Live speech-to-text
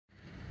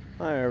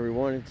Hi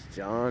everyone, it's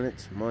John.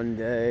 It's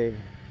Monday,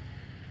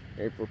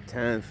 April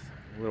 10th,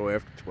 a little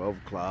after 12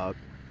 o'clock.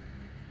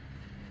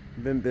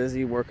 I've been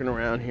busy working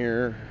around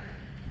here,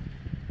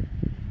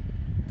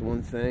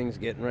 doing things,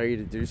 getting ready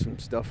to do some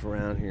stuff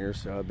around here,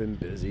 so I've been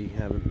busy,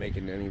 haven't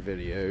making any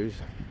videos.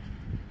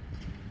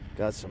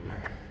 Got some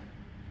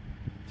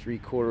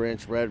 3/4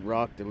 inch red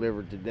rock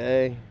delivered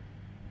today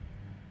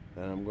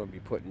that I'm going to be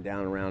putting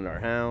down around our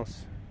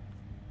house.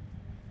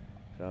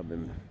 So I've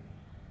been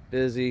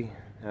busy.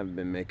 Haven't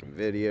been making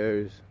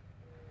videos.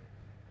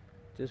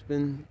 Just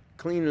been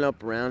cleaning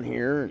up around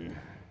here and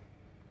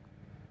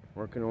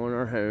working on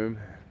our home.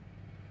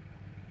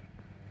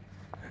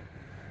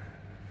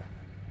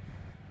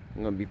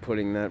 I'm going to be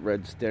putting that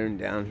red stone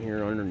down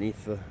here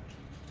underneath the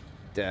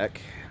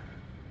deck.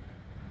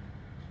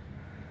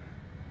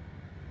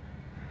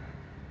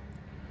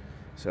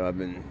 So I've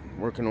been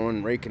working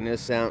on raking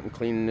this out and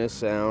cleaning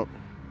this out.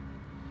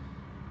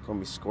 Going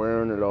to be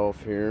squaring it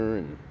off here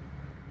and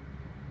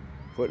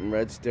putting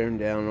redstone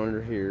down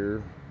under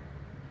here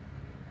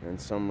and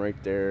some right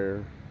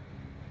there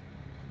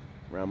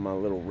around my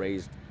little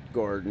raised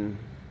garden.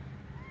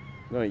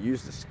 I'm going to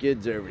use the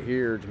skids over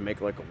here to make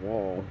like a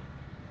wall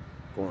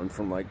going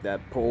from like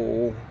that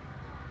pole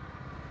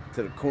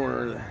to the corner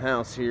of the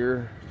house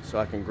here, so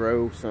I can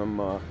grow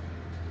some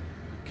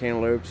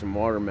cantaloupes and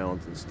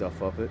watermelons and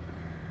stuff up it.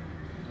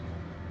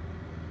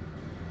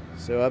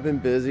 So I've been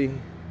busy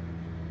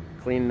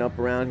cleaning up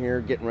around here,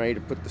 getting ready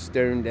to put the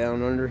stone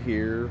down under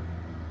here,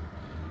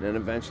 and then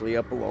eventually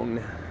up along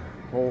the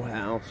whole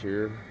house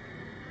here.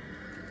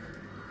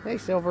 Hey,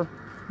 Silver.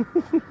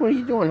 What are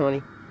you doing,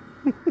 honey?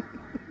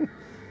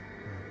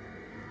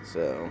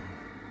 So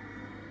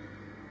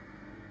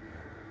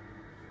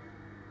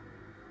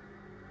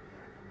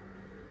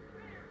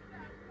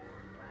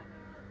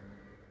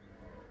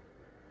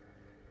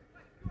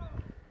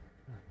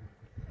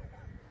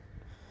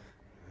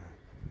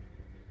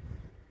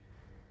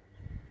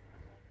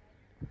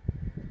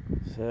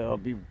I'll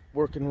be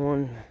working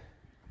on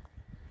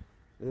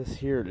this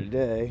here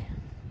today,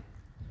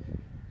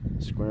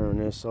 squaring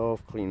this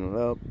off, cleaning it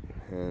up,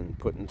 and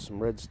putting some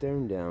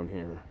redstone down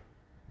here,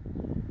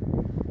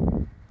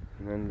 and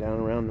then down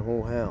around the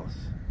whole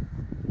house.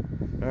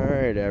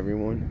 Alright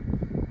everyone,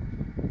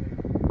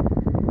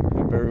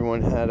 hope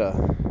everyone had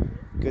a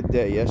good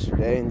day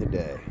yesterday and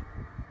today.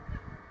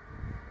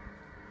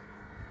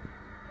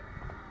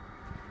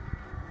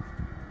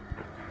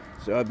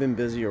 So I've been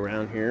busy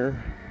around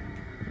here.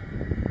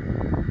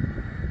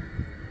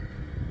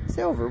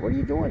 Silver, what are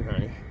you doing,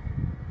 honey?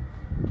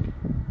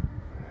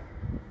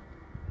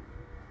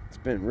 It's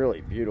been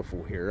really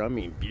beautiful here. I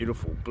mean,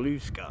 beautiful blue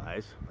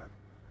skies.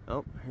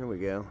 Oh, here we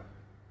go.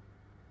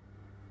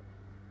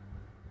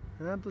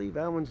 I believe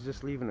that one's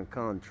just leaving a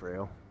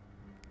contrail.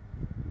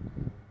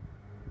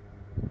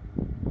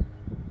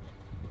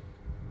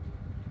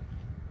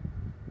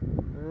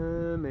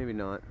 Maybe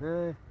not.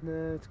 Nah,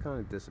 it's kind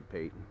of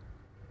dissipating.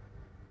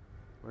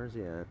 Where's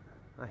he at?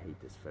 I hate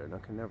this phone. I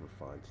can never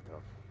find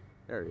stuff.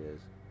 There he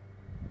is.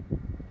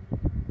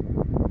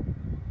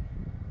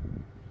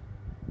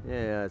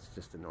 Yeah, it's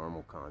just a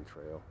normal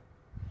contrail.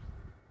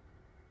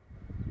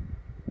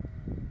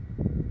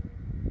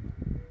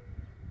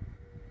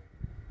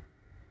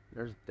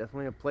 There's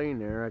definitely a plane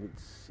there. I can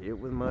see it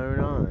with my own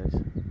eyes.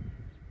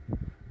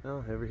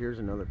 Oh, over here's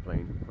another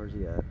plane. Where's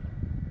he at?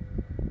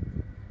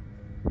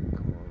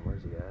 Come on,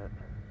 where's he at?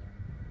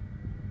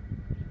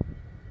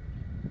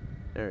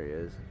 There he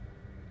is.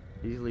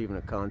 He's leaving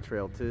a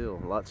contrail too.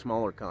 A lot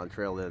smaller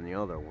contrail than the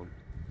other one.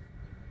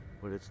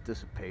 But it's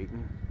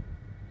dissipating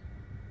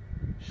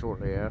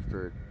shortly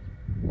after it.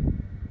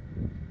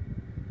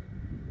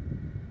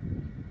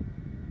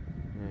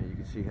 Yeah, you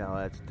can see how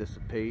that's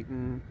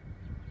dissipating.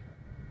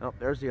 Oh,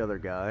 there's the other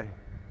guy.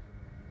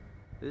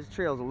 This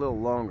trail's a little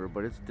longer,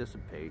 but it's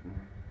dissipating.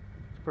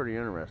 It's pretty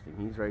interesting.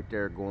 He's right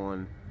there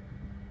going,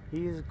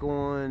 he's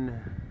going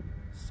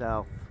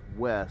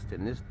southwest,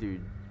 and this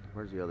dude,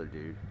 where's the other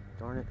dude?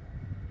 Darn it.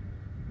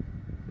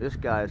 This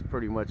guy is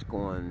pretty much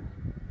going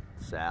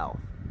south.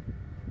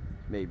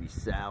 Maybe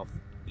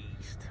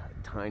southeast,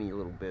 a tiny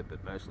little bit,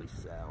 but mostly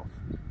south.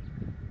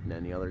 And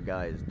then the other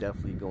guy is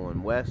definitely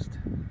going west,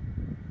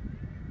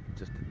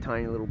 just a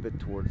tiny little bit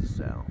towards the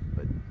south,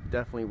 but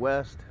definitely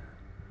west.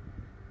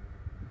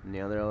 And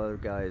the other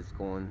guy is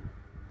going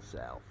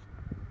south.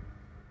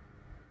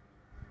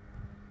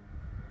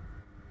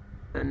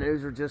 And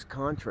those are just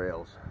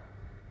contrails.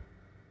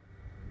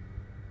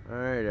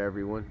 Alright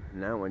everyone,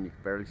 and that one you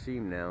can barely see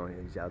him now.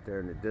 He's out there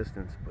in the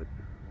distance, but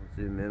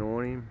we'll zoom in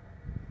on him.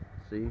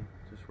 See?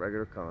 Just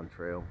regular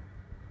contrail.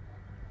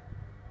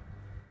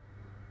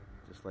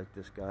 Just like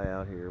this guy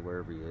out here,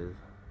 wherever he is.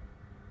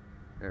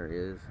 There he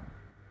is.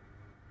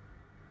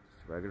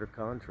 Just regular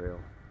contrail.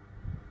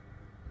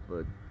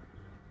 But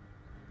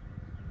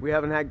we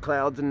haven't had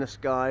clouds in the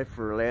sky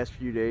for the last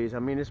few days. I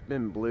mean, it's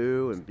been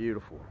blue and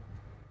beautiful.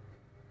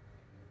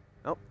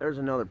 Oh, there's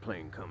another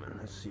plane coming.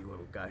 Let's see what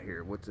we got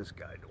here. What's this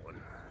guy doing?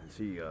 Is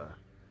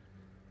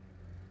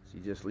Is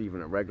he just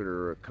leaving a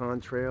regular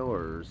contrail,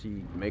 or is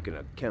he making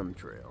a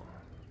chemtrail?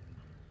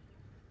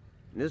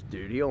 And this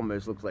dude, he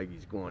almost looks like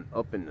he's going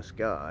up in the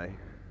sky.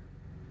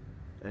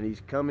 And he's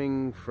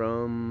coming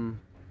from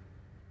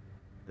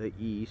the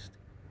east,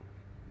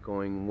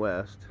 going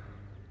west.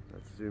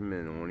 Let's zoom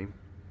in on him.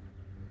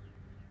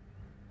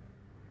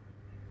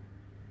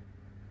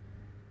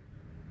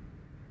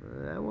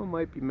 That one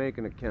might be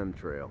making a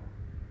chemtrail.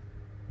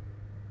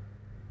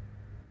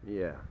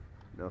 Yeah.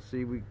 Now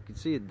see, we can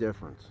see a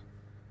difference.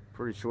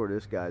 Pretty sure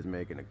this guy's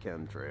making a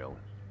chemtrail.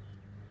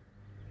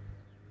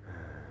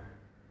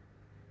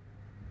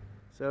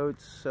 So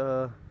it's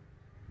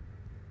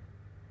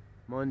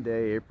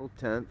Monday, April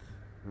 10th,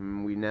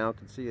 and we now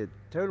can see a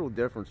total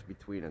difference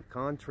between a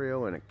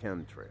contrail and a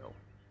chemtrail.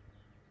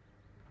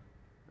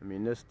 I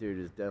mean, this dude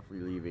is definitely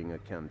leaving a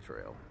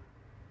chemtrail.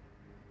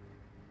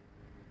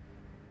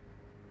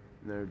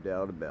 No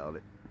doubt about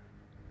it.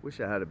 Wish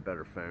I had a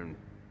better phone.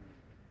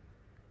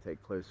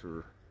 Take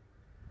closer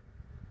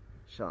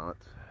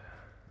shots.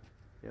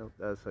 Yep,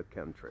 that's a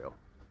chemtrail.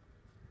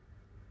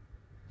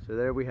 So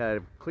there we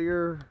have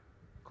clear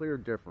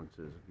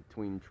differences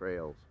between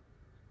trails.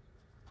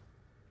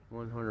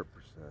 100%.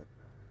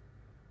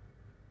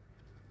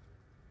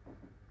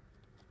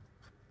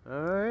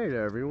 Alright,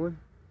 everyone.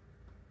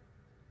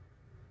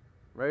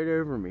 Right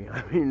over me.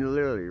 I mean,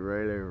 literally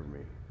right over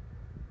me.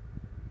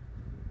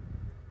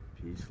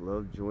 Peace,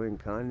 love, joy, and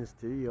kindness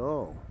to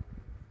y'all.